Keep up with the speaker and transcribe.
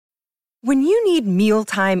When you need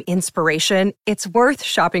mealtime inspiration, it's worth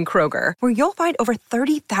shopping Kroger, where you'll find over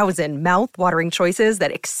 30,000 mouth-watering choices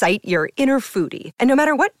that excite your inner foodie. And no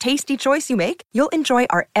matter what tasty choice you make, you'll enjoy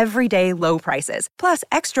our everyday low prices, plus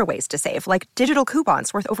extra ways to save, like digital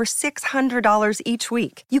coupons worth over $600 each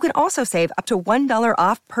week. You can also save up to $1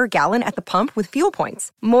 off per gallon at the pump with fuel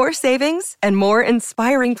points. More savings and more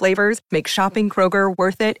inspiring flavors make shopping Kroger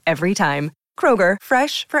worth it every time. Kroger,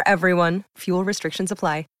 fresh for everyone. Fuel restrictions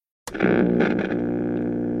apply.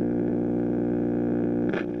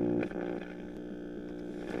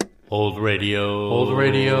 Old radio, old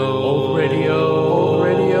radio, old radio, old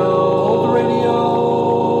radio, old radio.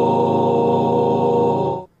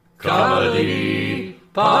 Comedy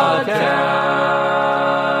Podcast.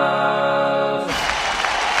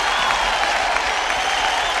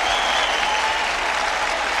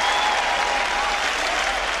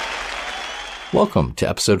 Welcome to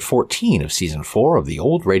episode 14 of season 4 of the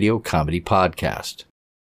Old Radio Comedy Podcast.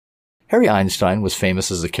 Harry Einstein was famous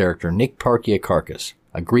as the character Nick Parkeakarkas,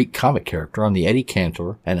 a Greek comic character on the Eddie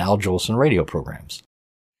Cantor and Al Jolson radio programs.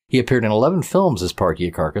 He appeared in 11 films as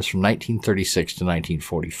Parkeakarkas from 1936 to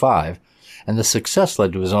 1945, and the success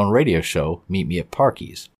led to his own radio show, Meet Me at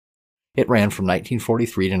Parky's. It ran from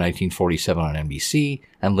 1943 to 1947 on NBC,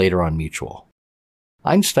 and later on Mutual.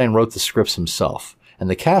 Einstein wrote the scripts himself, and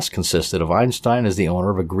the cast consisted of Einstein as the owner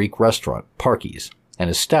of a Greek restaurant, Parky's, and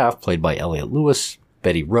his staff played by Elliot Lewis,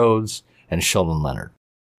 Betty Rhodes, and Sheldon Leonard.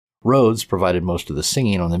 Rhodes provided most of the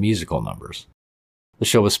singing on the musical numbers. The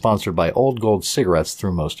show was sponsored by Old Gold cigarettes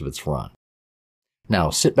through most of its run. Now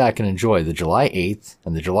sit back and enjoy the July 8th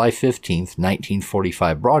and the July 15th,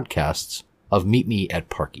 1945 broadcasts of Meet Me at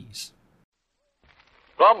Parky's.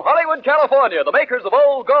 From Hollywood, California, the makers of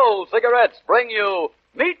Old Gold cigarettes bring you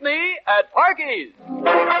Meet Me at Parky's.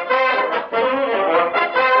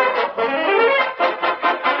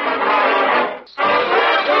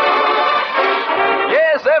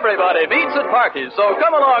 Yes, everybody meets at Parky's, so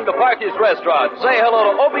come along to Parky's restaurant. Say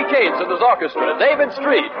hello to Obie Cates and his orchestra, David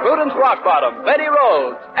Street, Prudence Rockbottom, Betty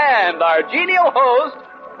Rhodes, and our genial host,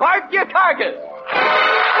 Parkeakarkas.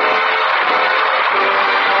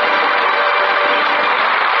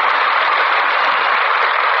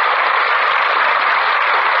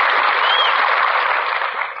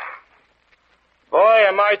 Boy,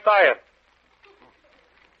 am I tired.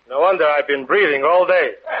 No wonder I've been breathing all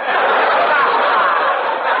day.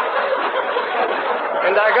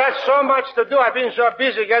 And I got so much to do. I've been so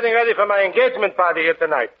busy getting ready for my engagement party here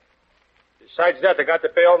tonight. Besides that, I got to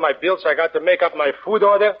pay all my bills. I got to make up my food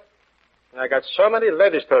order. And I got so many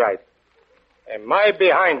letters to write. Am I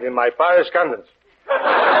behind in my correspondence?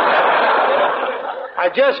 I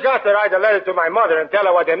just got to write a letter to my mother and tell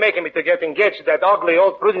her what they're making me to get engaged to that ugly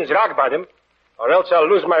old Prudence Rockbottom, or else I'll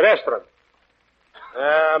lose my restaurant.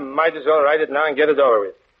 Might as well write it now and get it over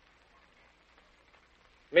with.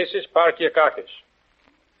 Mrs. Parkeakarkas.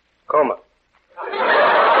 Coma.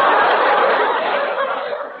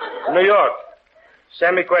 New York.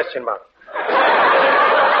 Semi-question mark.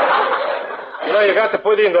 You know, you got to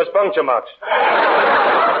put in those puncture marks.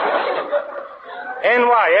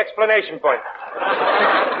 NY, explanation point.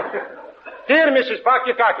 Dear Mrs.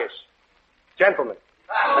 Parkeakarkas. Gentlemen.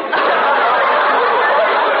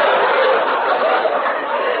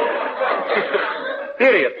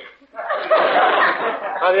 Period.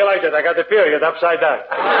 How do you like that? I got the period upside down.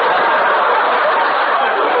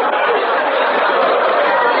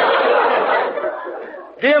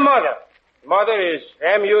 Dear Mother. Mother is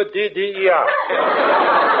M-U-D-D-E-R.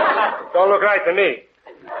 Don't look right to me.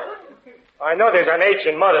 I know there's an H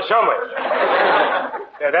in mother somewhere.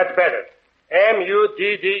 Yeah, that's better.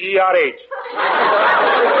 M-U-D-D-E-R-H.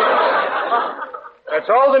 That's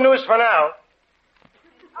all the news for now.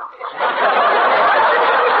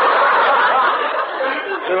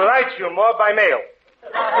 We'll write you more by mail.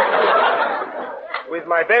 With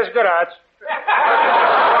my best regards,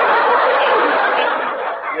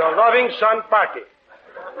 your loving son, Parky.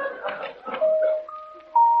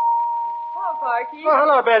 Hello, Parky. Oh,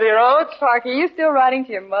 hello, Betty Rhodes. Parky, you still writing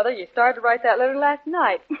to your mother? You started to write that letter last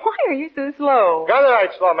night. Why are you so slow? Gotta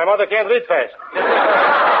write slow. My mother can't read fast.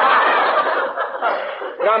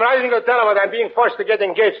 I'm writing to tell her that I'm being forced to get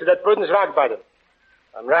engaged to that Prudence Rockbottom.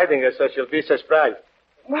 I'm writing her so she'll be surprised.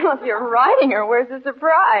 Well, if you're writing her, where's the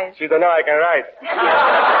surprise? She don't know I can write.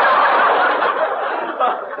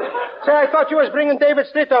 Say, I thought you was bringing David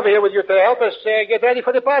Street over here with you to help us get ready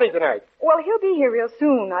for the party tonight. Well, he'll be here real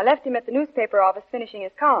soon. I left him at the newspaper office finishing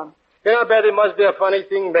his column. You know, Betty, must be a funny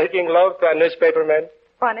thing making love to a newspaperman.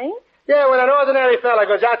 Funny? Yeah, when an ordinary fella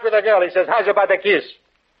goes out with a girl, he says, how's about a kiss?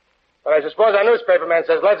 But I suppose a newspaperman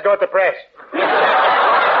says, let's go to press.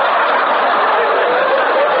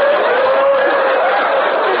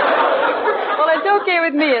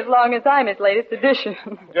 long as I'm his latest edition.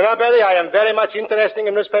 You know, Betty, I am very much interested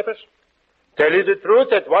in newspapers. Tell you the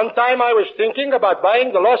truth, at one time I was thinking about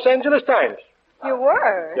buying the Los Angeles Times. You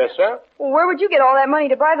were? Yes, sir. Well, where would you get all that money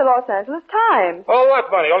to buy the Los Angeles Times? Oh,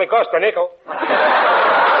 what money? Only cost a nickel.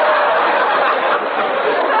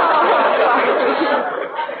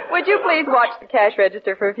 Would you please watch the cash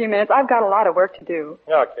register for a few minutes? I've got a lot of work to do.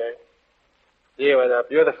 Okay. You and a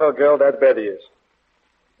beautiful girl that Betty is.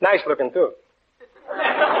 Nice looking, too.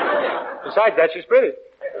 Besides that, she's pretty.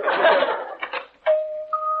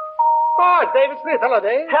 Oh, it's David Smith. Hello,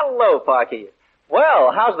 Dave. Hello, Parky.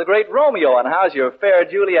 Well, how's the great Romeo, and how's your fair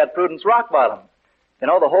Juliet Prudence Rockbottom? You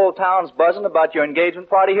know, the whole town's buzzing about your engagement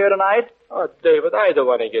party here tonight. Oh, David, I don't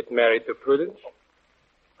want to get married to Prudence.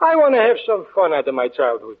 I want to have some fun out of my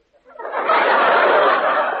childhood.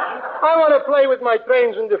 I want to play with my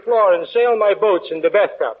trains on the floor and sail my boats in the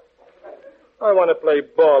bathtub. I want to play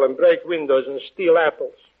ball and break windows and steal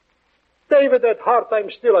apples. David, at heart, I'm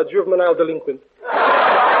still a juvenile delinquent.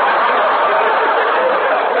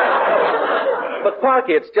 But,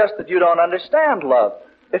 Parky, it's just that you don't understand love.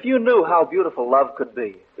 If you knew how beautiful love could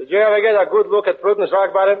be. Did you ever get a good look at Prudence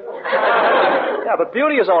Rockbottom? Yeah, but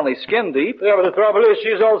beauty is only skin deep. Yeah, but the trouble is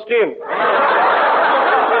she's all skin.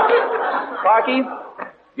 Parky,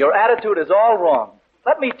 your attitude is all wrong.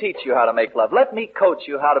 Let me teach you how to make love. Let me coach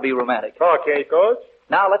you how to be romantic. Okay, Coach.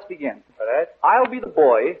 Now, let's begin. All right. I'll be the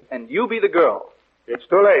boy, and you be the girl. It's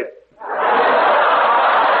too late.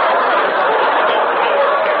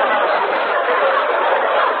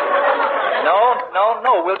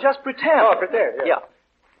 No, we'll just pretend. Oh, pretend, yeah.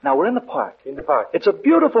 Now, we're in the park. In the park. It's a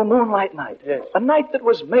beautiful moonlight night. Yes. A night that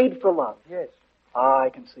was made for love. Yes. I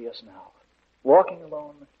can see us now, walking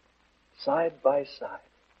alone, side by side.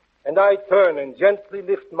 And I turn and gently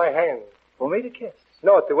lift my hand. For me to kiss.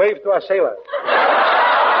 No, to wave to a sailor.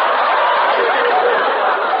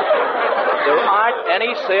 There aren't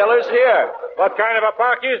any sailors here. What kind of a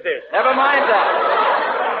park is this? Never mind that.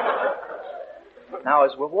 Now,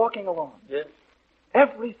 as we're walking along, Yes.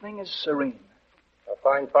 everything is serene. A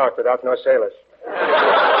fine park without no sailors.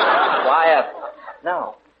 Quiet.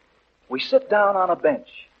 Now, we sit down on a bench.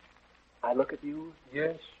 I look at you.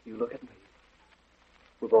 Yes. You look at me.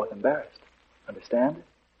 We're both embarrassed. Understand?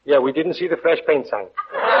 Yeah, we didn't see the fresh paint sign.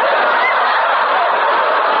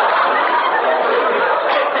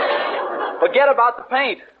 Forget about the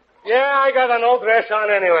paint. Yeah, I got an old dress on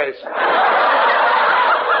anyways.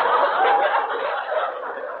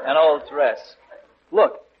 An old dress.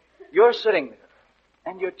 Look, you're sitting there,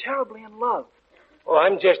 and you're terribly in love. Oh,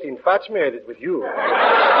 I'm just infatuated with you.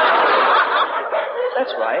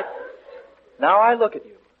 That's right. Now I look at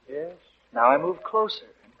you. Yes. Now I move closer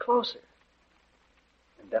and closer.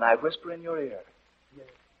 And then I whisper in your ear. Yes.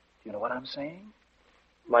 Do you know what I'm saying?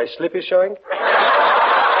 My slip is showing?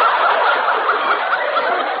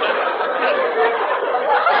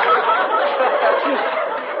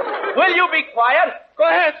 Will you be quiet? Go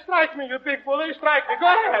ahead, strike me, you big bully. Strike me. Go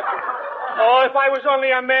ahead. Oh, if I was only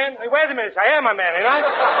a man. Hey, wait a minute. I am a man, ain't I?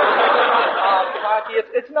 Oh, Parky,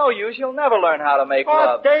 it's no use. You'll never learn how to make Oh,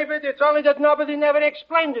 love. David, it's only that nobody never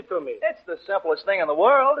explained it to me. It's the simplest thing in the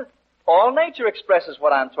world. All nature expresses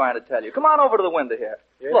what I'm trying to tell you. Come on over to the window here.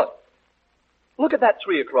 Yes? Look at that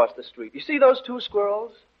tree across the street. You see those two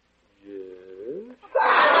squirrels? Yes.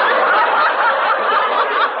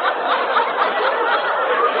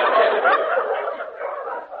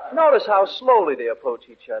 Notice how slowly they approach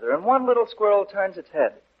each other, and one little squirrel turns its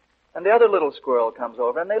head, and the other little squirrel comes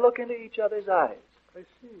over, and they look into each other's eyes. I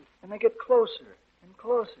see. And they get closer and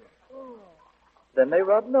closer. Oh. Then they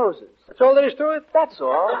rub noses. That's all there is to it? That's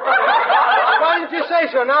all. Why didn't you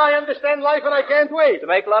say so? Now I understand life and I can't wait. To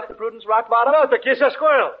make love to Prudence Rockbottom? No, to kiss a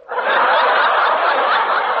squirrel.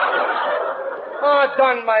 Oh,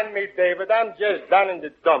 don't mind me, David. I'm just down in the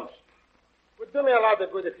dumps. Would do me a lot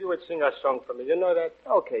of good if you would sing a song for me. You know that?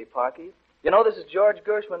 Okay, Parky. You know, this is George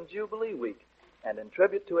Gershwin's Jubilee Week. And in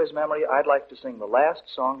tribute to his memory, I'd like to sing the last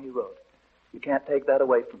song he wrote. You can't take that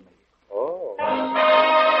away from me. Oh.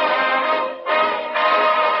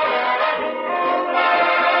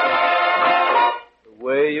 The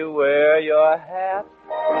way you wear your hat,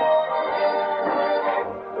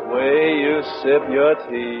 the way you sip your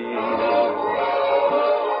tea,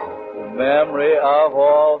 the memory of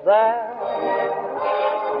all that.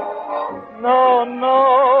 No,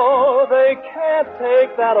 they can't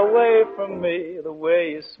take that away from me. The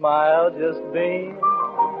way you smile just beams,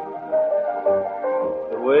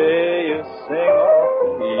 the way you sing off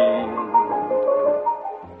key,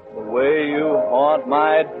 the way you haunt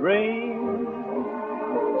my dreams.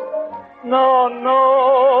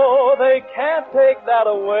 No, they can't take that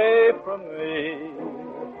away from me.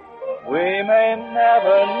 We may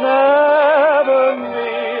never, never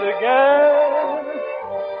meet again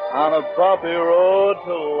on a bumpy road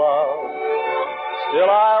to love. Still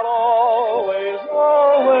I'll always,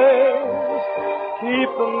 always keep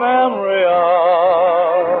the memory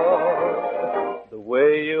of the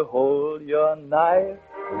way you hold your knife,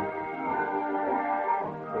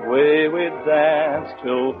 the way we danced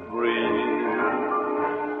till 3,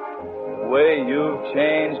 the way you've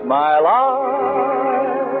changed my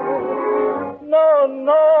life. No,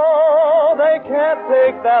 no, they can't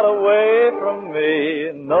take that away from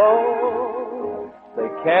me. No, they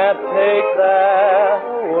can't take that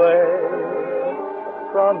away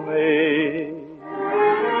from me.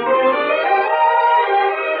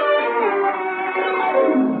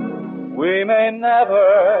 We may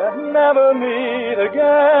never, never meet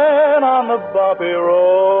again on the bumpy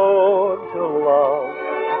road to love.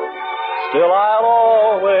 Still I'll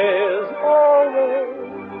always, always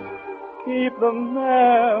keep the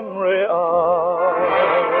memory of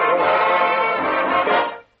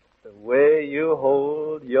the way you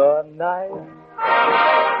hold your knife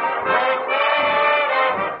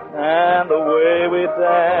and the way we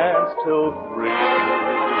danced till 3,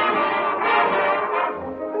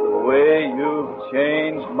 the way you've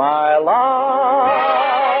changed my life.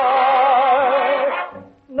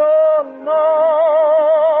 No,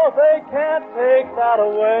 no, they can't take that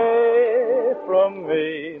away from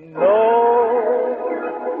me. No,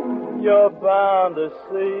 you're bound to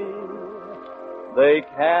see they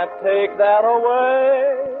can't take that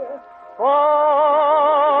away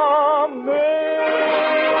from me.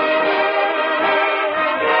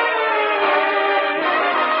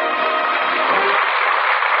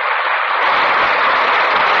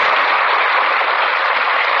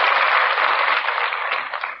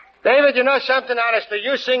 David, you know something, honestly?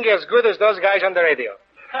 You sing as good as those guys on the radio.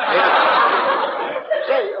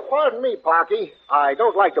 Say, pardon me, Parky. I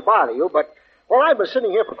don't like to bother you, but, well, I've been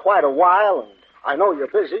sitting here for quite a while, and I know you're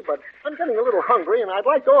busy, but I'm getting a little hungry, and I'd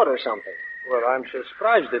like to order something. Well, I'm so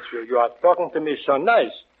surprised at you. You are talking to me so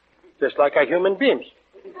nice, just like a human being.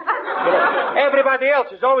 You know, everybody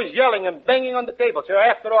else is always yelling and banging on the table, so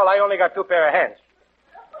after all, I only got 2 pair of hands.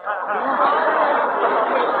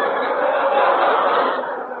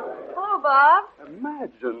 Hello, Bob.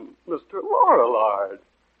 Imagine Mr. Lorillard.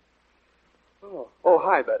 Oh,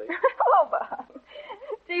 hi, Betty. Hello, Bob.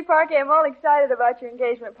 Gee, Parky, I'm all excited about your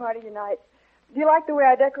engagement party tonight. Do you like the way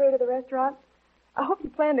I decorated the restaurant? I hope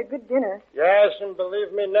you planned a good dinner. Yes, and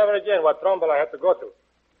believe me, never again what trouble I had to go to.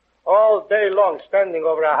 All day long standing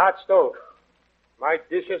over a hot stove. My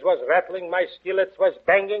dishes was rattling, my skillets was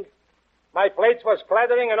banging, my plates was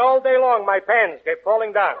clattering, and all day long my pans kept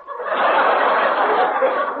falling down.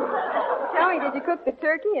 Tell me, did you cook the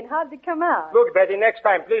turkey, and how did it come out? Look, Betty, next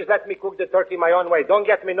time, please let me cook the turkey my own way. Don't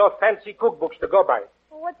get me no fancy cookbooks to go by.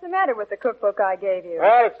 Well, what's the matter with the cookbook I gave you?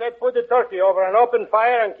 Well, it said put the turkey over an open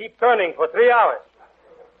fire and keep turning for 3 hours.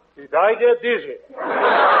 Did I get dizzy?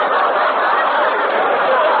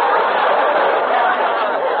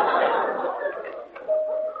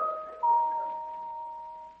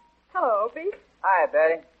 Hello, Opie. Hi,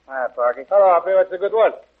 Betty. Hi, Parky. Hello, Opie. What's the good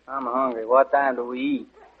one? I'm hungry. What time do we eat?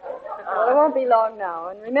 Well, it won't be long now.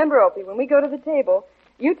 And remember, Opie, when we go to the table,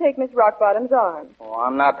 you take Miss Rockbottom's arm. Oh,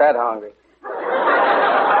 I'm not that hungry.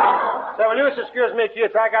 So will you excuse me,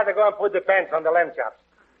 kids? I got to go and put the pants on the lamb chops.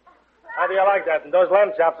 How do you like that? And those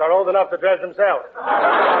lamb chops are old enough to dress themselves.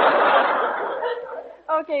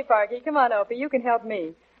 Okay, Parky, come on, Opie. You can help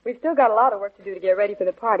me. We've still got a lot of work to do to get ready for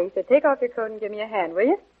the party, so take off your coat and give me a hand, will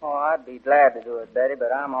you? Oh, I'd be glad to do it, Betty,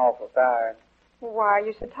 but I'm awful tired. Well, why are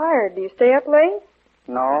you so tired? Do you stay up late?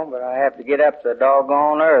 No, but I have to get up so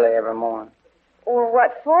doggone early every morning. Well,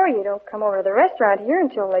 what for? You don't come over to the restaurant here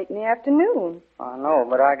until late in the afternoon. I know,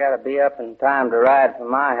 but I got to be up in time to ride from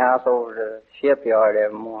my house over to the shipyard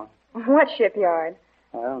every morning. What shipyard?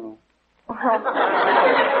 I don't know.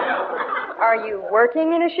 Are you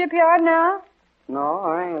working in a shipyard now? No,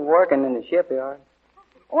 I ain't working in the shipyard.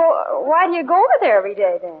 Well, why do you go over there every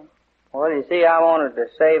day, then? Well, you see, I wanted to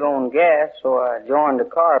save on gas, so I joined the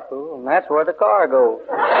carpool, and that's where the car goes.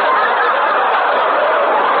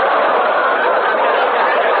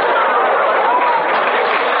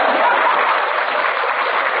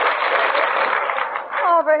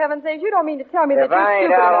 Oh, for heaven's sake, you don't mean to tell me that If you're I ain't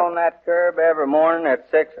stupid out enough... on that curb every morning at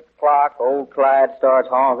 6 o'clock, old Clyde starts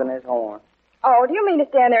honking his horn. Oh, do you mean to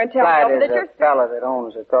stand there and tell Clyde me is that the you're... fella that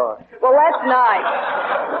owns the car. Well, that's nice.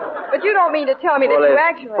 But you don't mean to tell me that Well, you his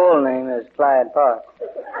actually... full name is Clyde Potts.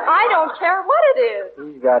 I don't care what it is.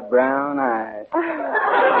 He's got brown eyes.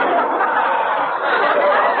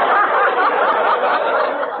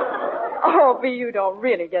 Oh, Opie, you don't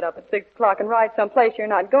really get up at 6 o'clock and ride someplace you're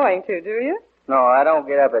not going to, do you? No, I don't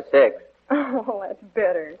get up at 6. Oh, that's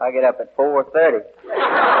better. I get up at 4:30. 4:30?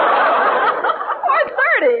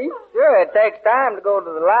 Sure, it takes time to go to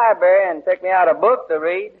the library and pick me out a book to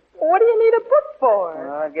read. What do you need a book for?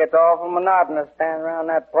 Well, it gets awful monotonous standing around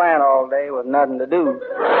that plant all day with nothing to do.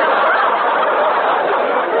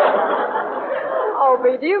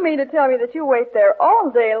 Opie, do you mean to tell me that you wait there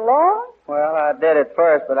all day long? Well, I did at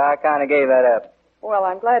first, but I kind of gave that up. Well,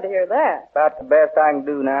 I'm glad to hear that. About the best I can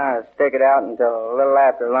do now is stick it out until a little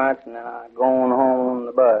after lunch, and then I go on home on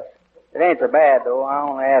the bus. It ain't so bad, though. I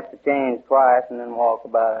only have to change twice and then walk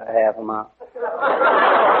about a half a mile.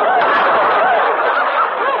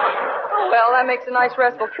 Well, that makes a nice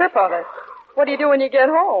restful trip of it. What do you do when you get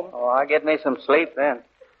home? Oh, I get me some sleep then.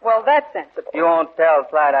 Well, that's sensible. You won't tell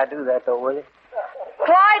Clyde I do that, though, will you?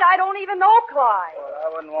 Clyde, I don't even know Clyde. Well, I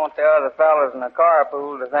wouldn't want the other fellas in the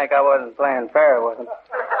carpool to think I wasn't playing fair with them.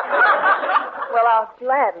 Well, I'll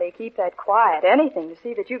gladly keep that quiet. Anything to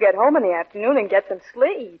see that you get home in the afternoon and get some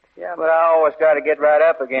sleep. Yeah, but I always got to get right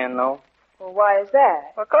up again, though. Well, why is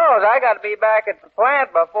that? Because I got to be back at the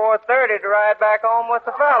plant by 4:30 to ride back home with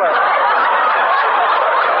the fellas.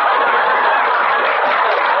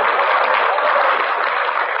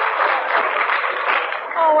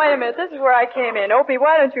 Oh, wait a minute. This is where I came in. Opie,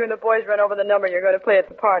 why don't you and the boys run over the number you're going to play at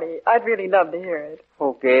the party? I'd really love to hear it.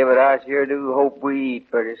 Okay, but I sure do hope we eat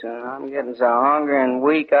pretty soon. I'm getting so hungry and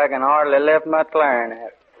weak I can hardly lift my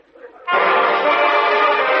clarinet.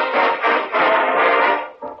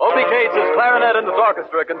 Opie Cates' clarinet and his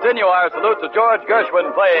orchestra continue our salute to George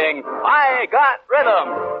Gershwin playing I Got Rhythm.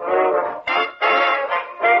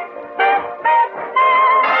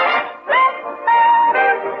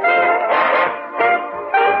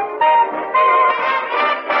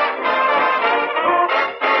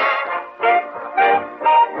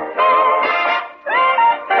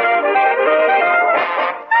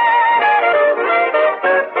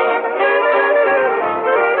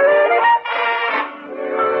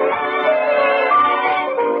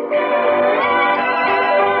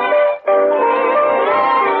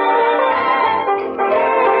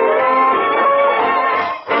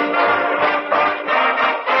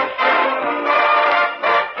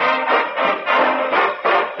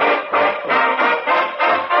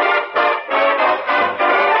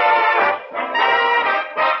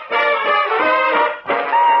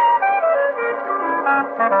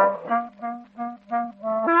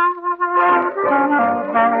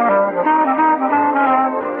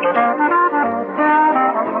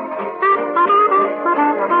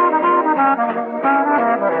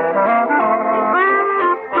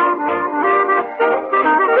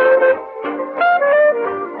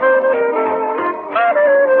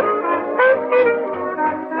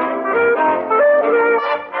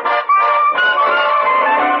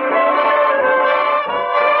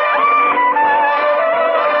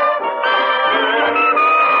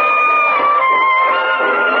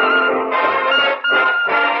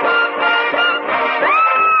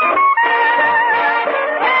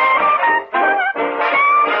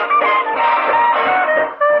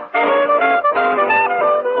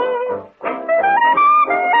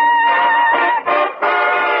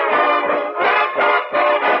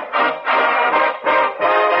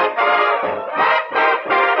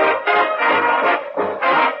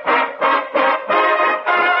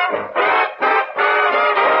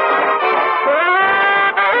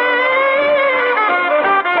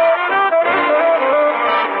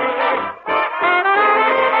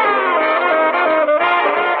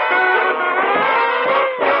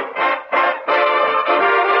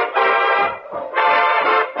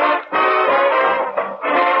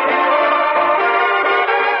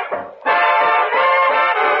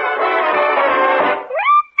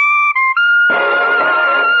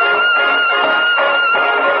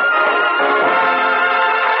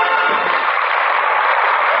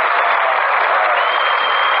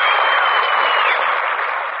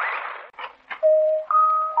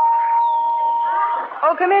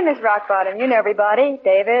 Oh, come in, Miss Rockbottom. You know everybody.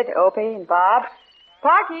 David, Opie, and Bob.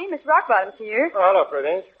 Parky, Miss Rockbottom's here. Oh, hello,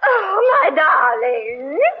 Prudence. Oh, my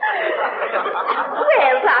darling.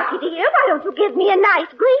 Well, Parky, dear, why don't you give me a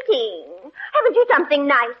nice greeting? Haven't you something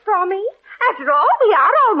nice for me? After all, we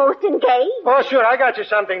are almost engaged. Oh, sure, I got you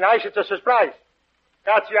something nice. It's a surprise.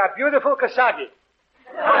 Got you a beautiful Kasagi.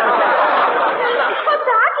 Kosagi.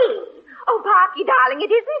 Oh, Parky, darling,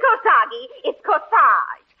 it isn't Kosagi. It's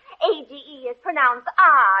corsage. A-G-E is pronounced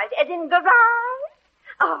age, as in garage.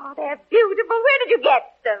 Oh, they're beautiful. Where did you get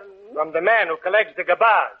them? From the man who collects the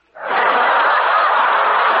garbage.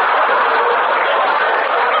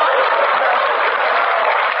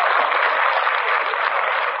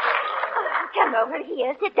 over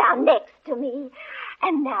here. Sit down next to me.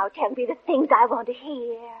 And now tell me the things I want to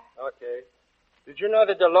hear. Okay. Did you know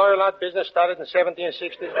that the Lorillard business started in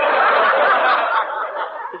 1760? Did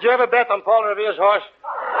you ever bet on Paul Revere's horse?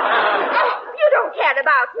 You don't care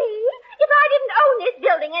about me. If I didn't own this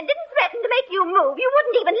building and didn't threaten to make you move, you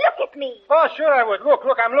wouldn't even look at me. Oh, sure I would. Look,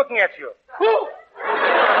 I'm looking at you. Oh,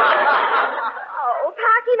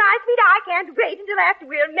 Parky, my sweet, I can't wait until after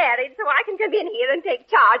we're married so I can come in here and take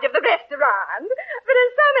charge of the restaurant.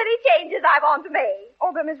 There's so many changes I want to make.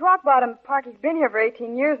 Oh, but Miss Rockbottom, Parky's been here for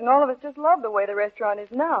 18 years, and all of us just love the way the restaurant is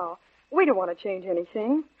now. We don't want to change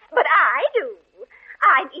anything. But I do.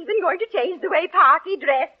 I'm even going to change the way Parky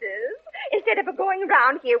dresses. Instead of going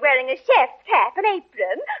around here wearing a chef's cap and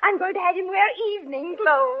apron, I'm going to have him wear evening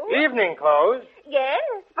clothes. Evening clothes? Yes.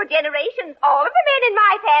 For generations, all of the men in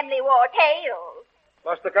my family wore tails.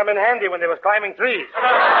 Must have come in handy when they was climbing trees.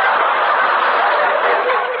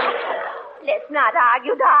 Let's not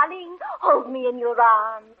argue, darling. Hold me in your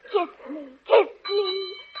arms. Kiss me. Kiss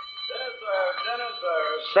me. Dinner, sir.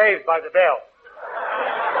 Saved by the bell.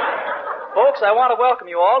 Folks, I want to welcome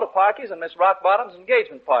you all to Parky's and Miss Rockbottom's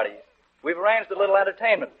engagement party. We've arranged a little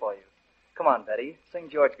entertainment for you. Come on, Betty. Sing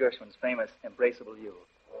George Gershwin's famous Embraceable You.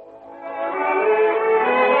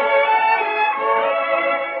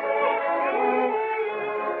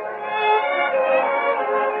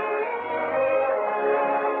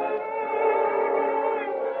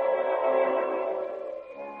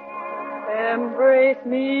 Embrace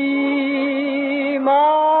me,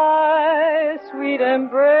 my sweet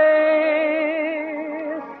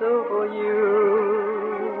embraceable you.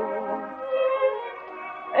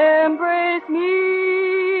 Embrace me,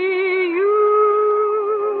 you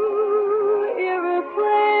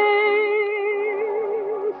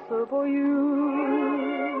irreplaceable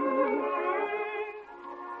you.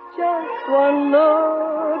 Just one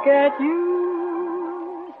look at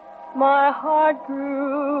you, my heart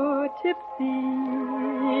grew tipsy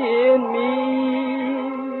in me.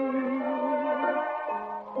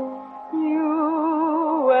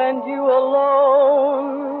 You and you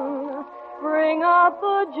alone bring out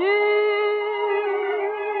the gypsy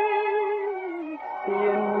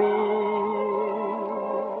in me.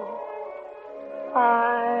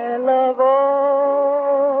 I love all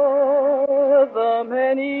the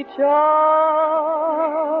many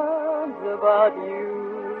charms about you.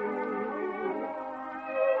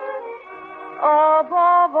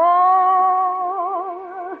 Above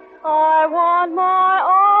all, I want my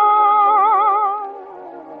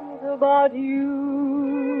arms about you.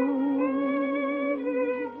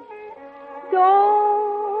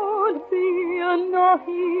 Don't be a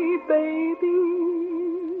naughty baby.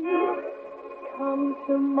 Come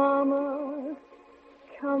to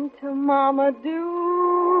Mama, do.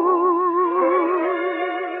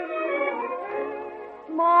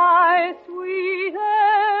 My sweet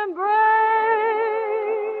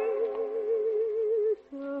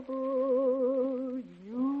embraceable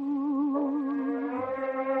you.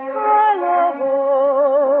 I love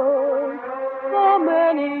all the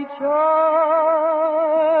many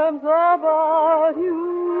charms about you.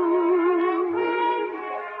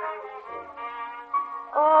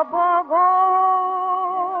 Above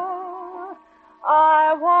all,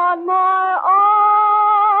 I want my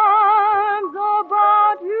arms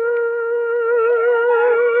about you.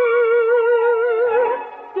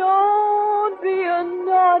 Don't be a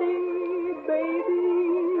naughty baby.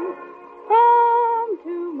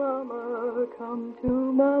 Come to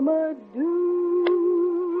Mama, do.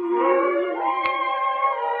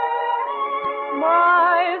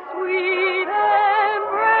 My sweet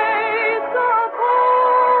embrace upon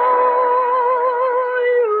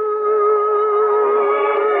you.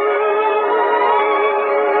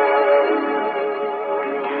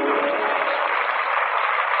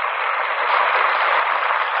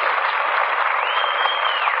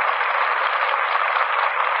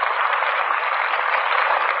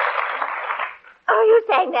 Oh, you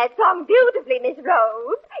sang that song beautifully, Miss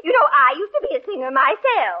Rose. You know, I used to be a singer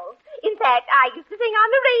myself. In fact, I used to sing on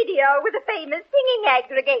the radio with a famous singing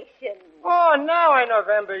aggregation. Oh, now I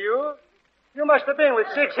remember you. You must have been with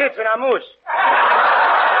 6 hits in a moose.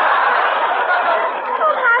 Oh,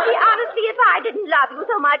 Harvey, honestly, if I didn't love you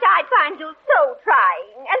so much, I'd find you so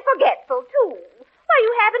trying and forgetful, too. Why,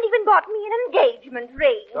 you haven't even bought me an engagement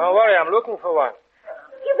ring. Don't worry, I'm looking for one.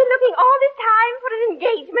 You've been looking all this time for an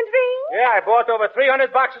engagement ring? Yeah, I bought over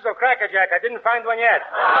 300 boxes of Cracker Jack. I didn't find one yet.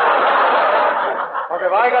 But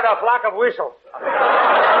have I got a flock of whistles?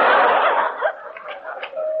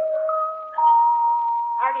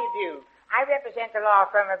 How do you do? I represent the law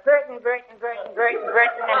firm of Burton, and Burton.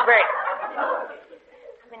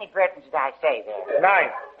 many Britons did I say there? 9.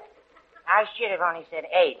 I should have only said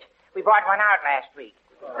 8. We bought one out last week.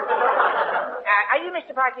 Are you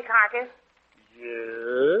Mr. Parky Carcass?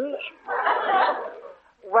 Yes.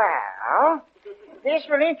 Well, this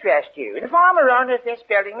will interest you. The former owner of this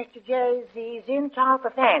building, Mr. J.Z.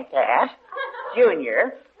 Zintalpa Fantas,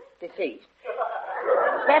 Jr., deceased,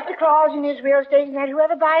 left a clause in his will stating that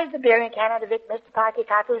whoever buys the building cannot evict Mr. Parky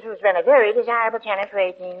Carcass, who's been a very desirable tenant for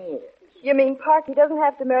 18 years. You mean Parky doesn't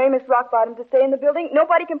have to marry Miss Rockbottom to stay in the building?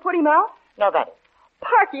 Nobody can put him out? Nobody.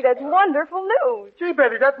 Parky, that's wonderful news. Gee,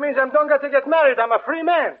 Betty, that means I don't got to get married. I'm a free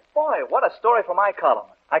man. Boy, what a story for my column.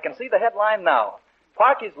 I can see the headline now.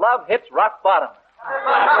 Parky's love hits rock bottom. Is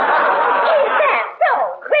that so?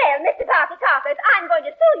 Well, Mr. Parky Carcass, I'm going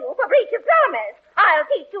to sue you for breach of promise. I'll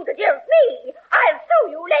teach you to jilt me. I'll sue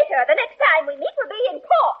you later. The next time we meet will be in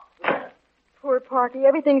court. Poor Parky,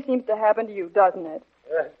 everything seems to happen to you, doesn't it?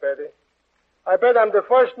 Yes, Betty. I bet I'm the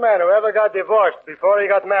first man who ever got divorced before he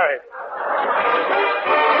got married.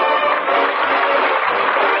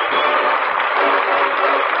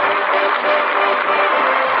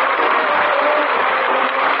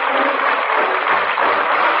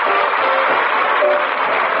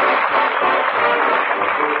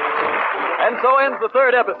 And so ends the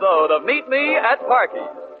third episode of Meet Me at Parky's.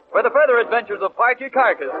 For the further adventures of Parky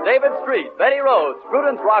Carcass, David Street, Betty Rhodes,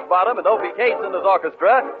 Prudence Rockbottom, and Opie Cates and his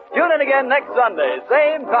orchestra, tune in again next Sunday,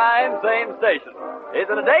 same time, same station. Is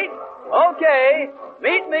it a date? Okay.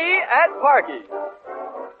 Meet me at Parky's.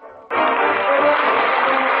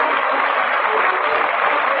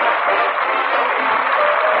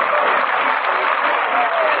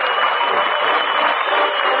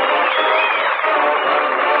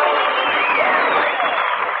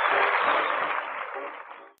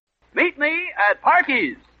 Meet me at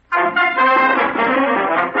Parky's.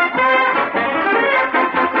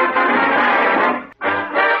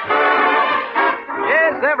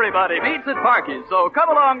 Yes, everybody meets at Parky's, so come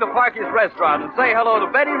along to Parky's restaurant and say hello to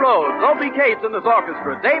Betty Rhodes, Opie Cates and his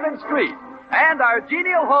orchestra, David Street, and our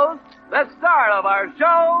genial host, the star of our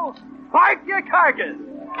show, Parky Carcass.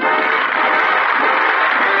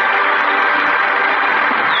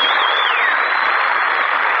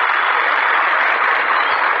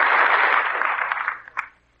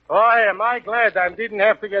 Boy, am I glad I didn't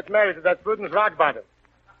have to get married to that Prudence Rockbottom.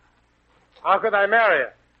 How could I marry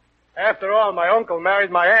her? After all, my uncle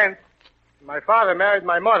married my aunt. My father married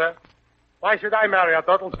my mother. Why should I marry a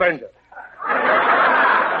total stranger?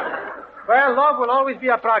 Well, love will always be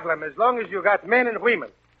a problem as long as you got men and women.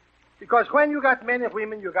 Because when you got men and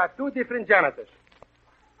women, you got two different janitors.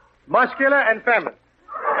 Muscular and feminine.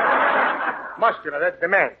 Muscular, that's the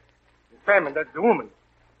man. And feminine, that's the woman.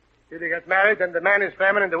 Till you get married, then the man is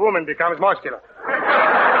feminine and the woman becomes muscular.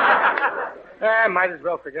 Might as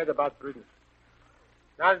well forget about Prudence.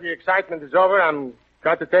 Now that the excitement is over, I'm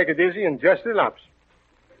got to take it easy and just relax.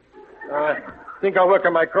 Think I'll work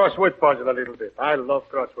on my crossword puzzle a little bit. I love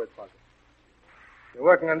crossword puzzles. Been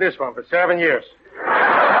working on this one for 7 years.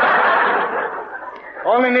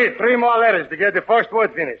 Only need 3 more letters to get the first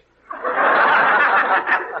word finished.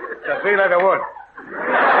 It's a 3-letter word.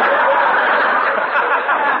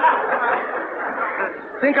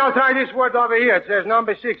 Think I'll try this word over here. It says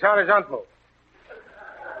number 6, horizontal.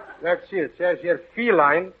 Let's see. It says here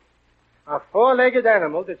feline, a 4-legged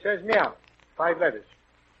animal that says meow. 5 letters.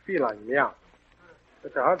 Feline, meow.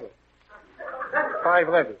 That's a hard one. 5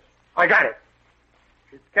 letters. I got it.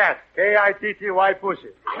 It's cat. K-I-T-T-Y,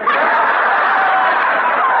 pussy.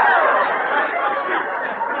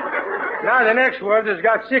 Now the next word has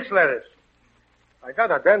got 6 letters. I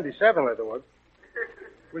got a dandy 7-letter one.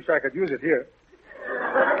 Wish I could use it here.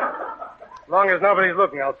 As long as nobody's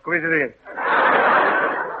looking, I'll squeeze it in.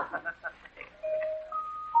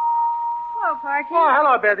 Hello, Parky. Oh,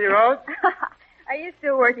 hello, Betty Rhodes. Are you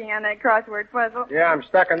still working on that crossword puzzle? Yeah, I'm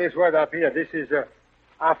stuck on this word up here. This is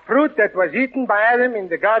a fruit that was eaten by Adam in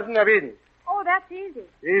the Garden of Eden. Oh, that's easy.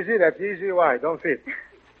 Easy? That's easy. Why? Don't fit.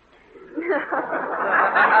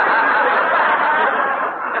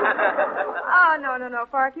 Oh, no,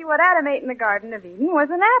 Parky. What Adam ate in the Garden of Eden was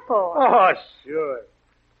an apple. Oh, sure.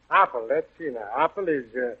 Apple. Let's see now. Apple is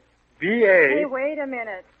B-A. Hey, wait a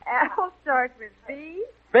minute. Apple starts with B?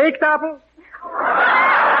 Baked apple?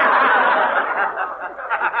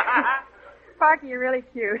 Parky, you're really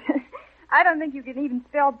cute. I don't think you can even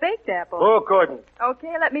spell baked apple. Who couldn't?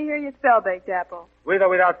 Okay, let me hear you spell baked apple. With or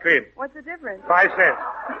without cream? What's the difference? 5 cents.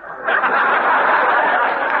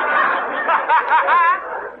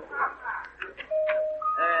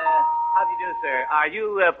 How do you do, sir? Are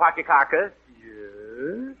you Parky Carcass?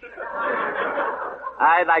 Yes.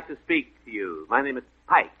 I'd like to speak to you. My name is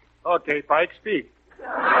Pike. Okay, Pike, speak.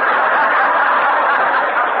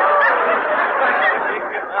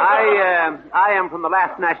 I am from the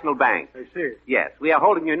Last National Bank. I see. Yes, we are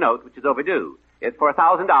holding your note, which is overdue. It's for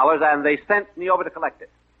 $1,000, and they sent me over to collect it.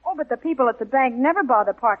 Oh, but the people at the bank never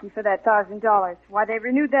bother Parky for that $1,000. Why, they've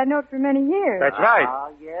renewed that note for many years. That's right.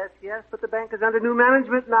 Yes, but the bank is under new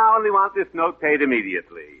management now, and they want this note paid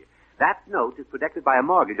immediately. That note is protected by a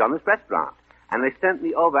mortgage on this restaurant, and they sent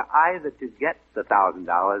me over either to get the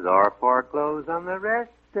 $1,000 or foreclose on the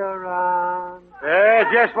restaurant.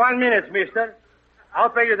 Just 1 minute, mister. I'll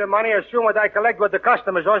pay you the money as soon as I collect what the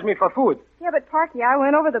customers owes me for food. Yeah, but Parky, I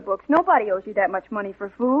went over the books. Nobody owes you that much money for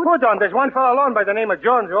food. Hold on. There's one fellow alone by the name of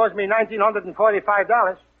Jones who owes me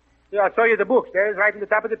 $1,945. Yeah, I'll show you the books. There's right in the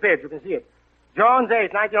top of the page. You can see it. Jones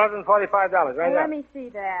 8, $1,945. Right there. Let me see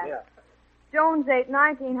that. Yeah. Jones 8,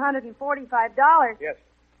 $1,945. Yes.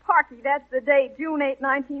 Parky, that's the date, June 8,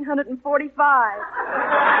 1945.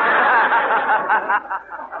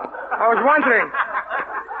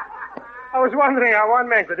 I was wondering how one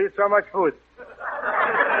man could eat so much food.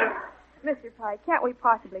 Mr. Pike, can't we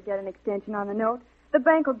possibly get an extension on the note? The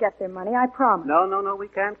bank will get their money, I promise. No, we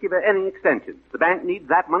can't give her any extensions. The bank needs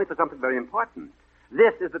that money for something very important.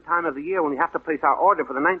 This is the time of the year when we have to place our order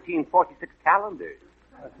for the 1946 calendar.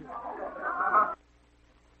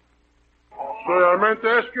 So I meant to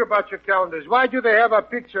ask you about your calendars. Why do they have a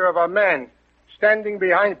picture of a man standing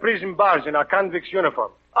behind prison bars in a convict's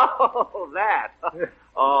uniform? Oh, that.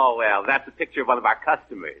 Oh, well, that's a picture of one of our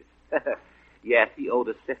customers. Yes, he owed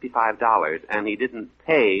us $55, and he didn't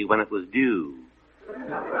pay when it was due.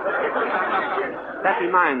 That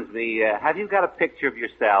reminds me, have you got a picture of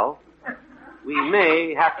yourself? We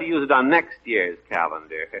may have to use it on next year's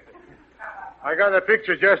calendar. I got a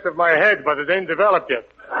picture just of my head, but it ain't developed yet.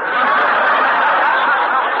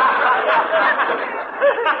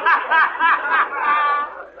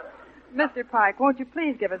 Mr. Pike, won't you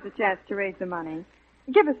please give us a chance to raise the money?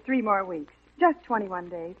 Give us 3 more weeks. Just 21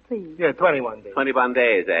 days, please. Yeah, 21 days. 21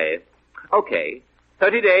 days, eh? Okay.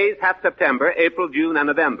 30 days, half September, April, June, and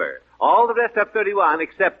November. All the rest have 31,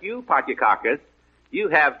 except you, Parky Carcass. You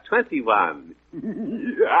have 21.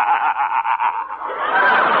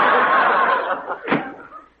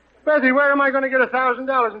 Betty, where am I going to get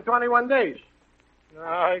 $1,000 in 21 days?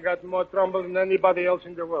 I got more trouble than anybody else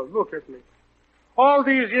in the world. Look at me. All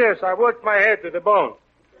these years, I worked my head to the bone.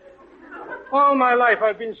 All my life,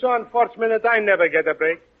 I've been so unfortunate I never get a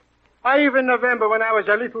break. Even November, when I was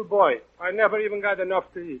a little boy, I never even got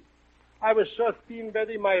enough to eat. I was so thin,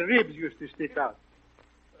 Betty, my ribs used to stick out.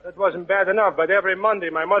 That wasn't bad enough, but every Monday,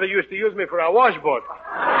 my mother used to use me for a washboard.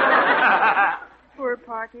 Poor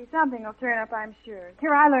Parky. Something will turn up, I'm sure.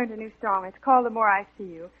 Here, I learned a new song. It's called The More I See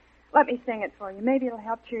You. Let me sing it for you. Maybe it'll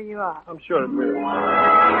help cheer you up. I'm sure it will.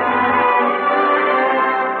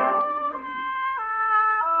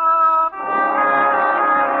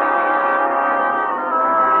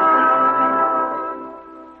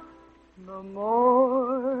 The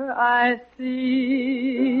more I see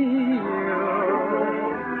you,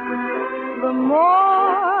 the more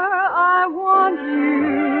I want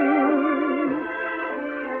you.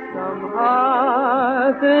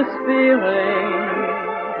 Somehow this feeling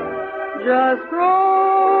just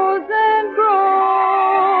grows and grows.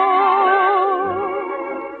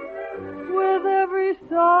 With every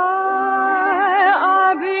sigh,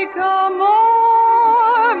 I become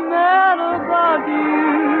more mad about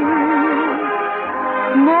you,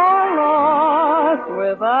 more lost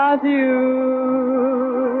without you.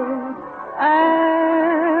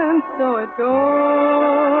 And so it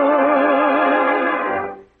goes.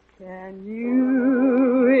 Can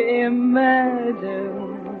you imagine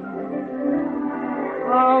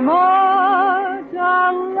how much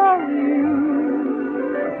I love you?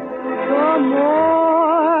 The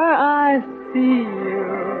more I see you,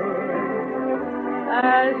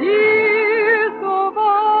 as years go by,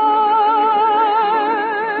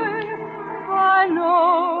 I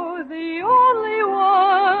know the only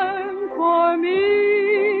one for me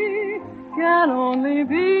can only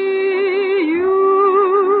be you.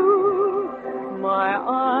 My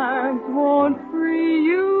arms won't free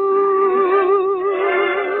you.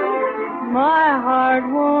 My heart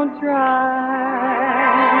won't try.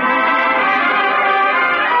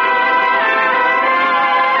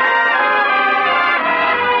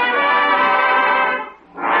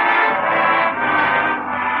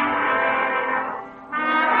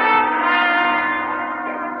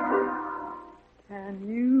 Can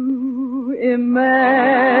you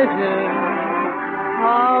imagine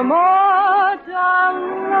how much I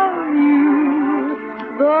love you?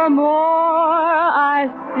 The more I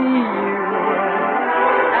see you,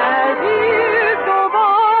 as years go by,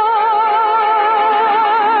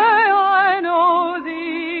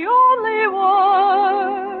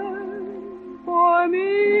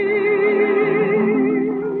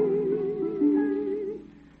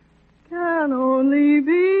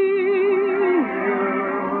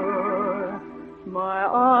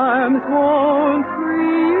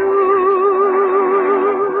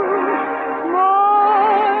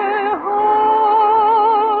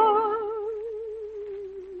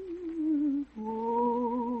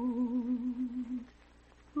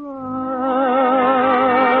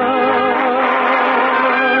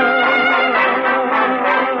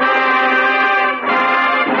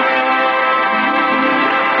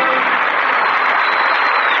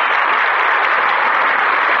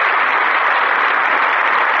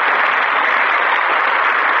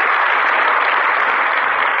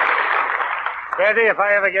 Betty, if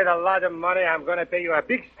I ever get a lot of money, I'm going to pay you a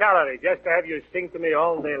big salary just to have you sing to me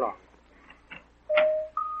all day long.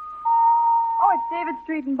 Oh, it's David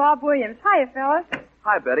Street and Bob Williams. Hiya, fellas.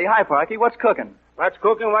 Hi, Betty. Hi, Parky. What's cooking? What's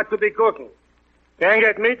cooking? What to be cooking? Can't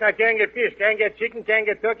get meat, I can't get fish. Can't get chicken, can't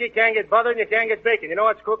get turkey, can't get butter, and you can't get bacon. You know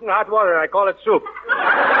what's cooking? Hot water. I call it soup.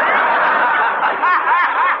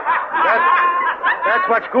 That's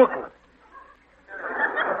what's cooking.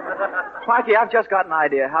 Parky, I've just got an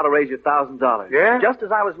idea how to raise your $1,000. Yeah? Just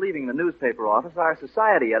as I was leaving the newspaper office, our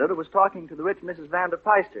society editor was talking to the rich Mrs. Vander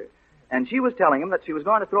Peister, and she was telling him that she was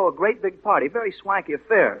going to throw a great big party, very swanky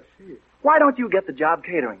affair. Why don't you get the job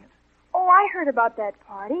catering it? Oh, I heard about that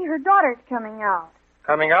party. Her daughter's coming out.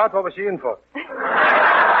 Coming out? What was she in for?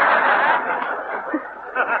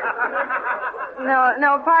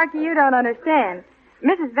 No, Parky, you don't understand.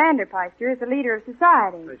 Mrs. Vanderpeister is the leader of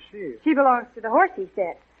society. I see. She belongs to the horsey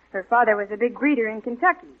set. Her father was a big breeder in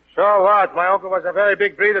Kentucky. So what? My uncle was a very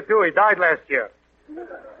big breeder, too. He died last year.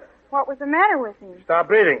 What was the matter with him? Stop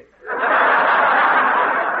breeding.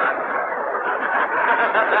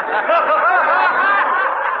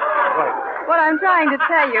 What I'm trying to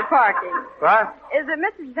tell you, Parky, What? is that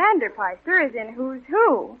Mrs. Vanderpeister is in Who's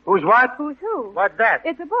Who. Who's what? Who's Who? What's that?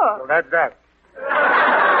 It's a Well, book. that's that.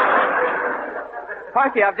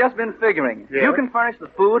 Parky, I've just been figuring. Yeah? You can furnish the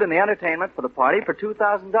food and the entertainment for the party for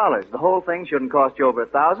 $2,000. The whole thing shouldn't cost you over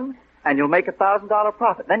 $1,000, and you'll make $1,000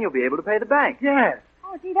 profit. Then you'll be able to pay the bank. Yes.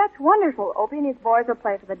 Oh, gee, that's wonderful. Opie and his boys will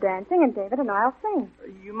play for the dancing, and David and I'll sing.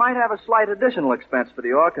 You might have a slight additional expense for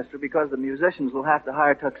the orchestra because the musicians will have to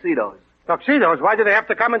hire tuxedos. Tuxedos? Why do they have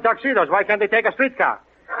to come in tuxedos? Why can't they take a streetcar?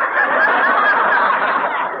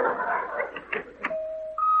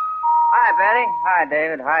 Hi, Betty. Hi,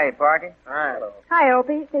 David. Hi, Parky. Hi. Hi,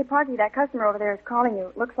 Opie. Say, Parky, that customer over there is calling you.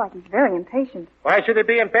 It looks like he's very impatient. Why should he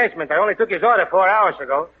be impatient? I only took his order 4 hours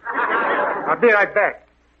ago. I'll be right back.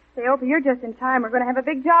 Say, Opie, you're just in time. We're going to have a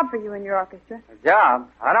big job for you in your orchestra. A job?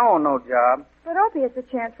 I don't want no job. But, Opie, it's a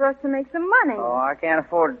chance for us to make some money. Oh, I can't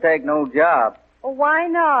afford to take no job. Well, why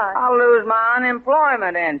not? I'll lose my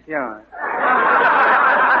unemployment insurance.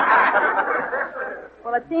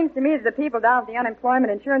 Well, it seems to me that the people down at the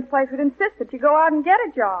unemployment insurance place would insist that you go out and get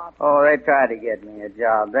a job. Oh, they tried to get me a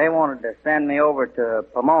job. They wanted to send me over to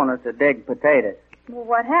Pomona to dig potatoes. Well,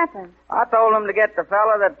 what happened? I told them to get the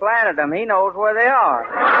fellow that planted them. He knows where they are.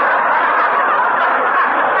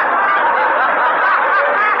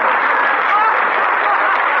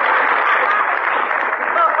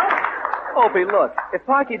 Opie, look. If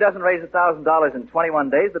Parky doesn't raise $1,000 in 21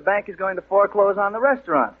 days, the bank is going to foreclose on the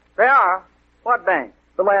restaurant. They are? What bank?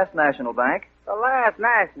 The Last National Bank. The Last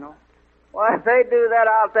National. Well, if they do that,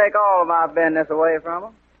 I'll take all of my business away from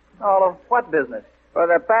them. All of what business? For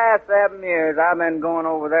the past 7 years, I've been going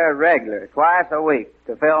over there regular, twice a week,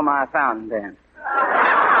 to fill my fountain pen.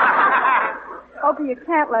 Opie, you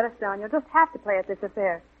can't let us down. You'll just have to play at this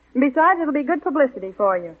affair. And besides, it'll be good publicity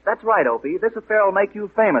for you. That's right, Opie. This affair will make you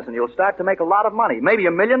famous, and you'll start to make a lot of money. Maybe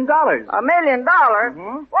 $1 million. $1 million?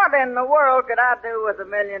 Mm-hmm. What in the world could I do with $1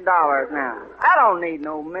 million now? I don't need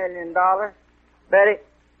no $1 million. Betty,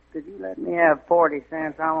 could you let me have 40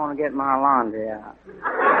 cents? I want to get my laundry out.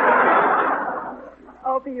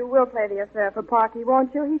 Opie, you will play the affair for Parky,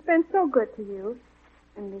 won't you? He's been so good to you.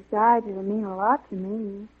 And besides, it'll mean a lot to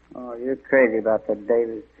me. Oh, you're crazy about that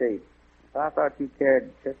David Street. I thought you cared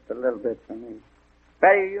just a little bit for me.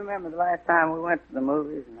 Betty, you remember the last time we went to the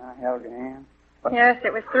movies and I held your hand? Yes,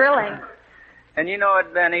 it was thrilling. And you know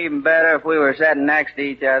it'd been even better if we were sitting next to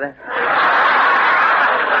each other.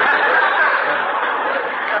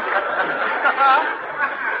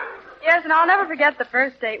 Yes, and I'll never forget the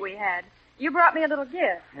first date we had. You brought me a little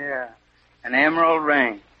gift. Yeah, an emerald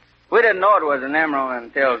ring. We didn't know it was an emerald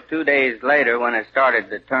until 2 days later when it started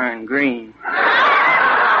to turn green.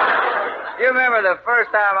 You remember the first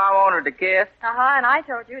time I wanted to kiss? Uh-huh, and I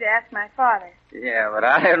told you to ask my father. Yeah, but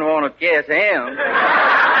I didn't want to kiss him.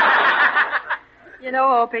 You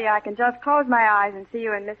know, Opie, I can just close my eyes and see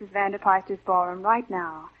you in Mrs. Vanderpeister's ballroom right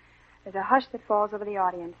now. There's a hush that falls over the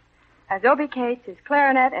audience as Obie Cates, his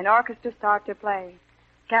clarinet, and orchestra start to play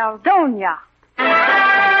Caldonia.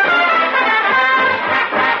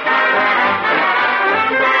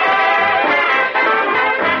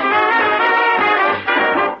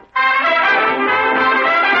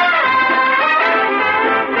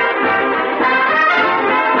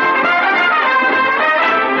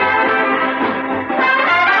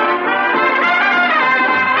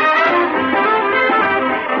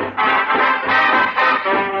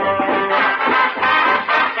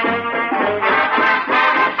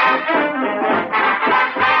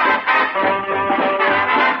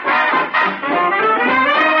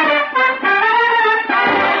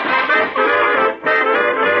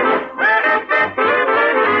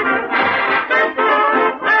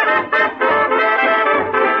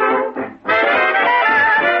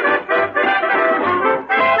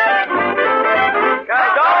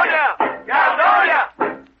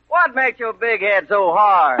 what makes your big head so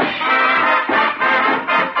hard?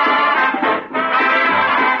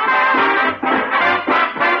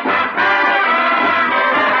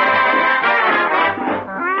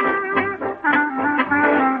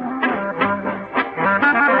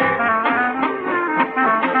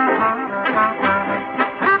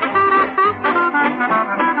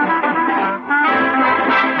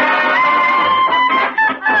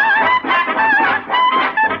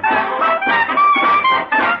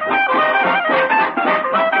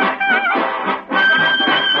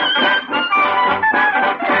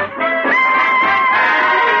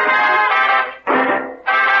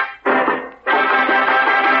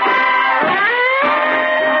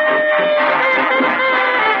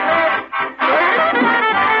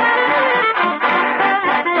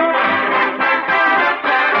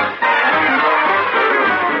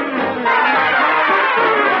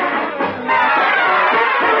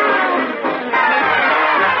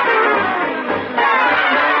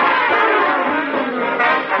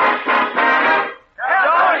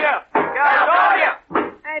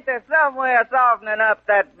 Somewhere softening up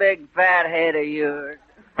that big fat head of yours.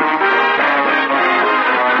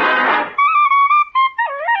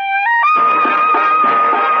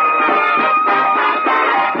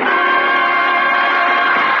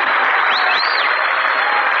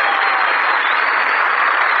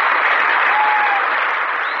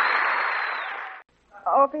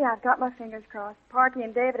 Opie, I've got my fingers crossed. Parky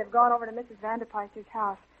and David have gone over to Mrs. Vanderpeister's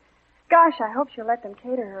house. Gosh, I hope she'll let them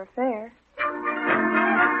cater her affair.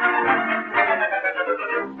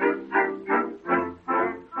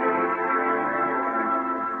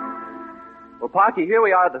 Well, Parky, here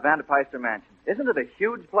we are at the Vanderpeister Mansion. Isn't it a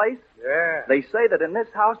huge place? Yeah. They say that in this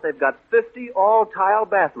house they've got 50 all-tile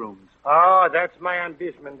bathrooms. Oh, that's my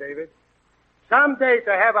ambition, David. Someday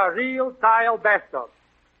to have a real tile bathtub.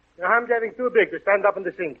 You know, I'm getting too big to stand up in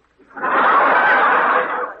the sink.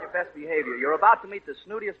 Your best behavior. You're about to meet the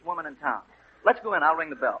snootiest woman in town. Let's go in. I'll ring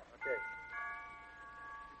the bell. Okay.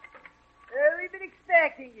 We've been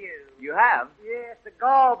expecting you. You have? Yes, the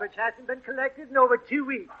garbage hasn't been collected in over 2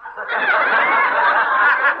 weeks.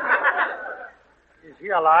 Is he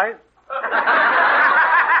alive?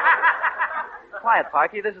 Quiet,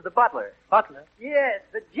 Parky. This is the butler. Butler? Yes,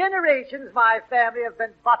 for generations my family have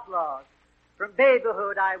been butlers. From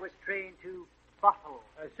babyhood I was trained to bottle.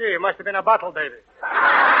 I see. It must have been a bottle baby.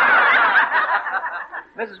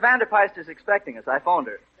 Mrs. Vanderpeister's expecting us. I phoned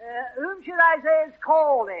her. Whom should I say is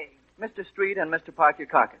calling? Mr. Street and Mr.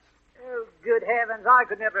 Parkyakakis. Oh, good heavens, I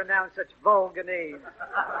could never announce such vulgar names.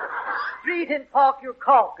 Street and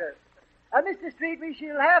Parkyakakis. Mr. Street, we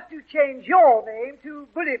shall have to change your name to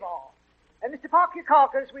Boulevard. And Mr.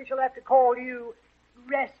 Parkyakakis, we shall have to call you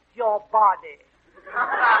Rest Your Body.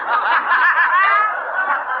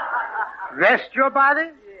 Rest your body?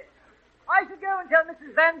 Yes. I shall go and tell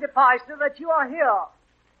Mrs. Vanderpeister that you are here.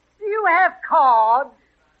 Do you have cards?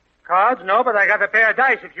 Cards? No, but I got a pair of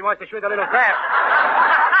dice if she wants to shoot a little crap.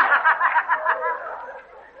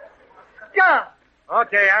 Scum!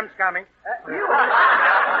 Okay, I'm coming. You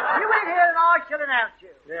wait here and I shall announce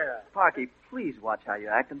you. Yeah. Parky, please watch how you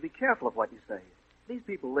act and be careful of what you say. These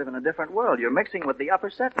people live in a different world. You're mixing with the upper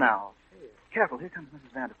set now. Careful, here comes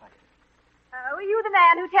Mrs. Vanderpeister. Were you the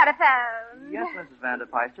man who telephoned? Yes, Mrs.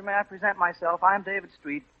 Vanderpeister. May I present myself? I'm David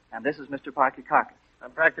Street, and this is Mr. Parkyakakis.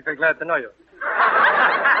 I'm practically glad to know you.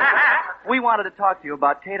 We wanted to talk to you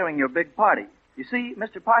about catering your big party. You see,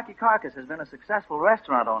 Mr. Parkyakakis has been a successful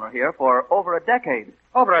restaurant owner here for over a decade.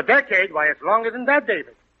 Over a decade? Why, it's longer than that,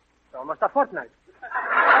 David. It's almost a fortnight.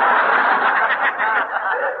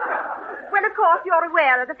 Well, of course, you're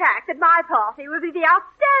aware of the fact that my party will be the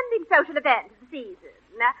outstanding social event of the season.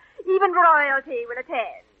 Even royalty will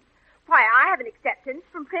attend. Why, I have an acceptance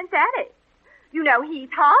from Prince Alex. You know, he's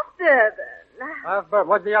half Bourbon. Half Bourbon?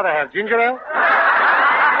 What's the other half? Ginger ale?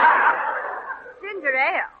 Ginger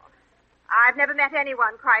ale? I've never met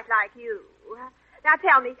anyone quite like you. Now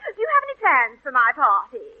tell me, do you have any plans for my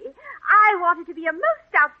party? I want it to be a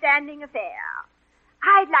most outstanding affair.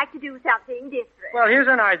 I'd like to do something different. Well, here's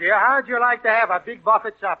an idea. How'd you like to have a big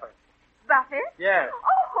buffet supper? Buffet? Yes.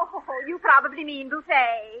 Oh, you probably mean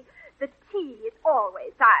buffet. The tea is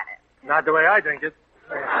always silent. Not the way I drink it.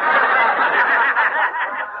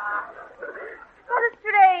 What a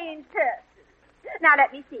strange person. Now,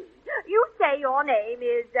 let me see. You say your name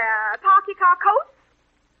is, Parkyakakis?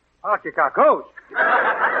 Parkyakakis?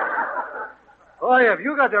 Boy, have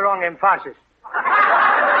you got the wrong emphasis.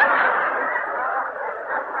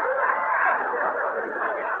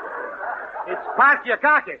 It's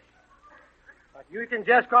Parkyakakis. But you can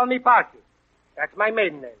just call me Parky. That's my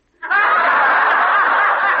maiden name.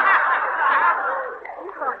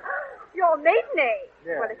 Your maiden age?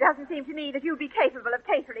 Yeah. Well, it doesn't seem to me that you'd be capable of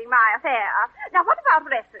catering my affair. Now, what about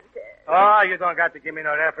references? Oh, you don't got to give me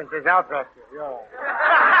no references. I'll trust you.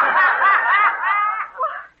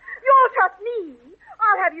 You'll trust me.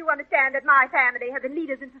 I'll have you understand that my family have been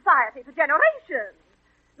leaders in society for generations.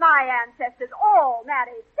 My ancestors all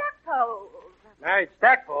married stackpoles. Married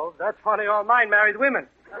stackpoles? That's funny. All mine married women.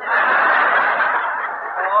 Oh,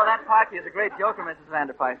 that Parky is a great joker, Mrs.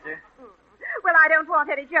 Vanderpeister. Well, I don't want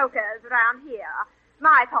any jokers around here.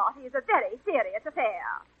 My party is a very serious affair.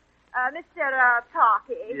 Mr.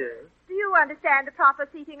 Parky. Yes? Do you understand the proper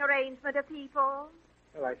seating arrangement of people?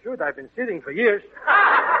 Well, I should. I've been sitting for years.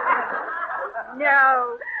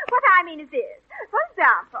 No. What I mean is this. For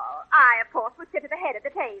example, I, of course, would sit at the head of the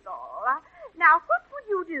table. Now, what would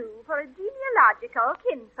you do for a genealogical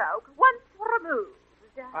kinfolk once removed?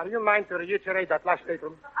 Are you mind to reiterate that last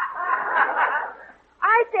statement?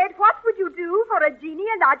 I said, what would you do for a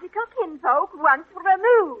genealogical kinfolk once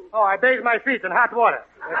removed? Oh, I bathe my feet in hot water.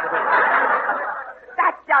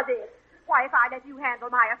 That does it. Why, if I let you handle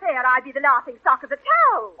my affair, I'd be the laughing stock of the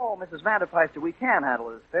town. Oh, Mrs. Vanderpeister, we can handle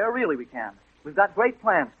this affair. Really, we can. We've got great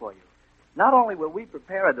plans for you. Not only will we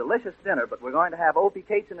prepare a delicious dinner, but we're going to have Opie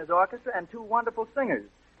Cates and his orchestra and two wonderful singers,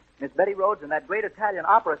 Miss Betty Rhodes and that great Italian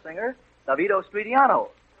opera singer, Davide Stridiano.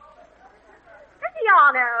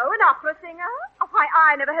 Stridiano, an opera singer? Oh, why,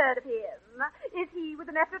 I never heard of him. Is he with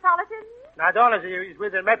the Metropolitan? Not only he's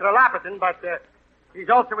with the Metropolitan, but he's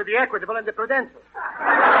also with the Equitable and the Prudential.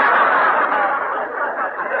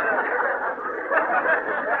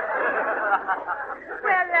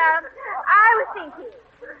 Well,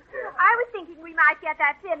 I was thinking we might get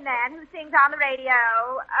that thin man who sings on the radio,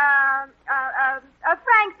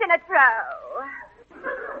 Frank Sinatra.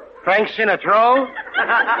 Frank Sinatra?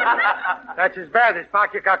 That's as bad as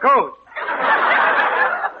Parky Cacos.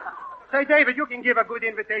 Say, David, you can give a good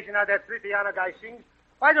invitation how that Stridiano guy sings.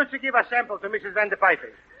 Why don't you give a sample to Mrs.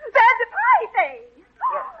 Vanderpeister? Vanderpeister?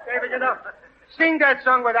 David, you know, sing that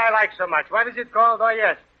song that I like so much. What is it called? Oh,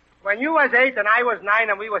 yes. When you was 8 and I was 9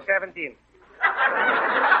 and we were 17. Oh,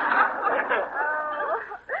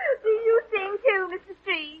 do you sing too, Mr.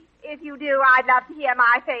 Street? If you do, I'd love to hear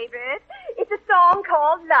my favorite. It's a song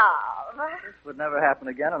called Love. This would never happen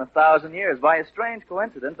again in 1,000 years. By a strange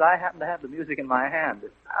coincidence, I happen to have the music in my hand.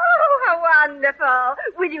 Oh, how wonderful.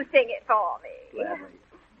 Will you sing it for me? Gladly.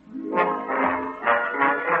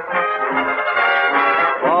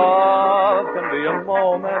 Love can be a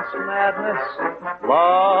moment's madness.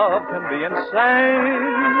 Love can be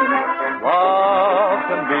insane. Love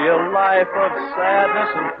can be a life of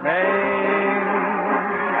sadness and pain.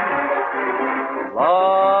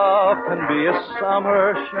 Love can be a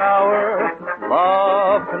summer shower.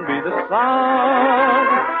 Love can be the sun.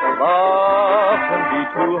 Love can be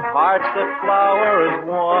two hearts that flower as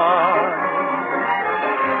one.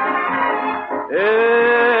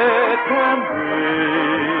 It can be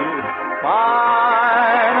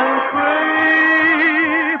fine and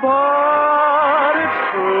free, but it's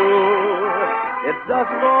true, it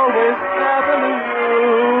doesn't always happen to you.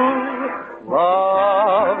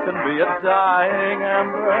 Love can be a dying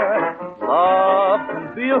ember, love can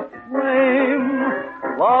be a flame.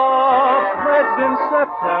 Love pledged in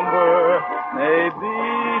September may be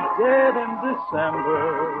dead in December.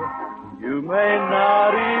 You may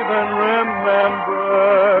not even remember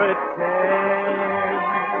it came.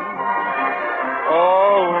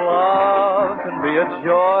 Oh, love can be a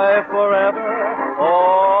joy forever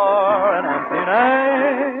or an empty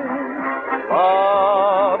name.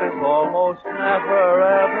 Love is almost never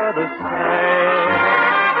ever the same.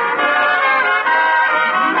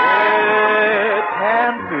 It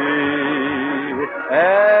can be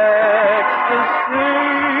ecstasy,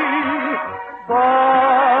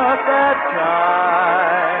 but that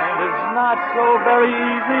kind is not so very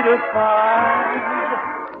easy to find.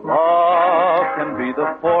 Love can be the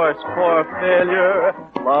force for failure.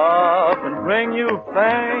 Love can bring you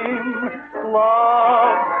fame.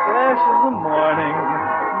 Love, fresh as the morning,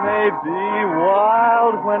 may be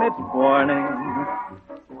wild when it's morning.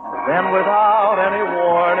 Then without any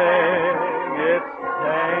warning, it's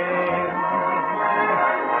tame.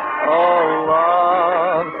 Oh,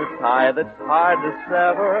 love's a tie that's hard to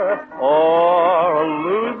sever, or a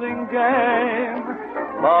losing game.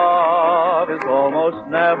 Love is almost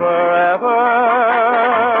never, ever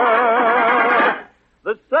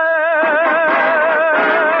the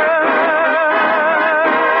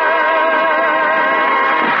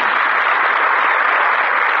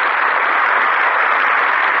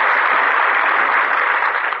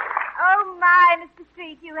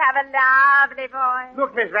You have a lovely voice.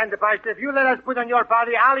 Look, Miss Vanderpeister, if you let us put on your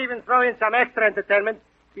party, I'll even throw in some extra entertainment.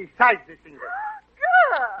 besides the singers.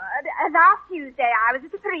 Good. Last Tuesday, I was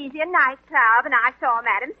at the Parisian nightclub, and I saw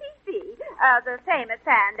Madame Fifi, the famous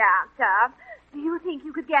fan dancer. Do you think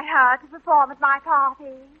you could get her to perform at my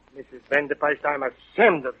party? Mrs. Vanderpeist, I'm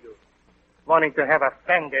ashamed of you. Wanting to have a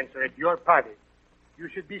fan dancer at your party. You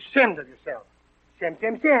should be ashamed of yourself. Shame.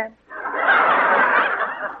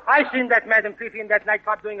 I seen that Madame Fifi in that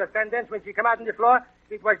nightclub doing a fan dance when she come out on the floor.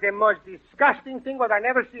 It was the most disgusting thing what I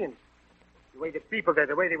never seen. The way the people there,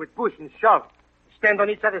 the way they would push and shove, stand on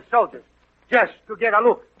each other's shoulders, just to get a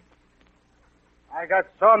look. I got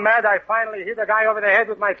so mad I finally hit a guy over the head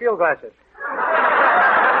with my field glasses.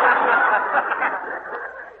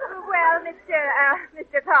 Well,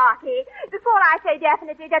 Mr. Parky, before I say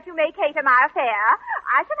definitely that you may cater my affair,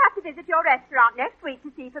 I shall have to visit your restaurant next week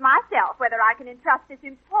to see for myself whether I can entrust this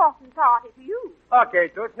important party to you. Okay,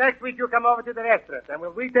 Toots. Next week you come over to the restaurant, and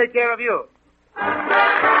we'll take care of you.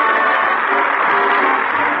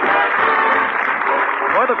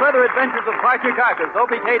 For the further adventures of Parky Carcass,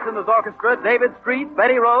 Opie Cates and his orchestra, David Street,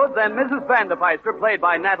 Betty Rhodes, and Mrs. Vandepeister, played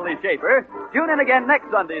by Natalie Schaefer, tune in again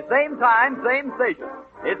next Sunday, same time, same station.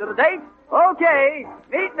 Is it a date? Okay.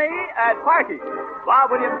 Meet me at Parky.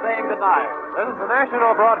 Bob Williams saying goodnight. This is the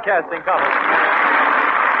National Broadcasting Company.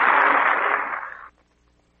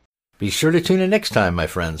 Be sure to tune in next time, my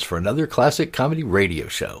friends, for another classic comedy radio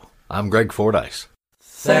show. I'm Greg Fordyce.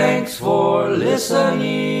 Thanks for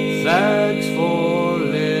listening. Thanks for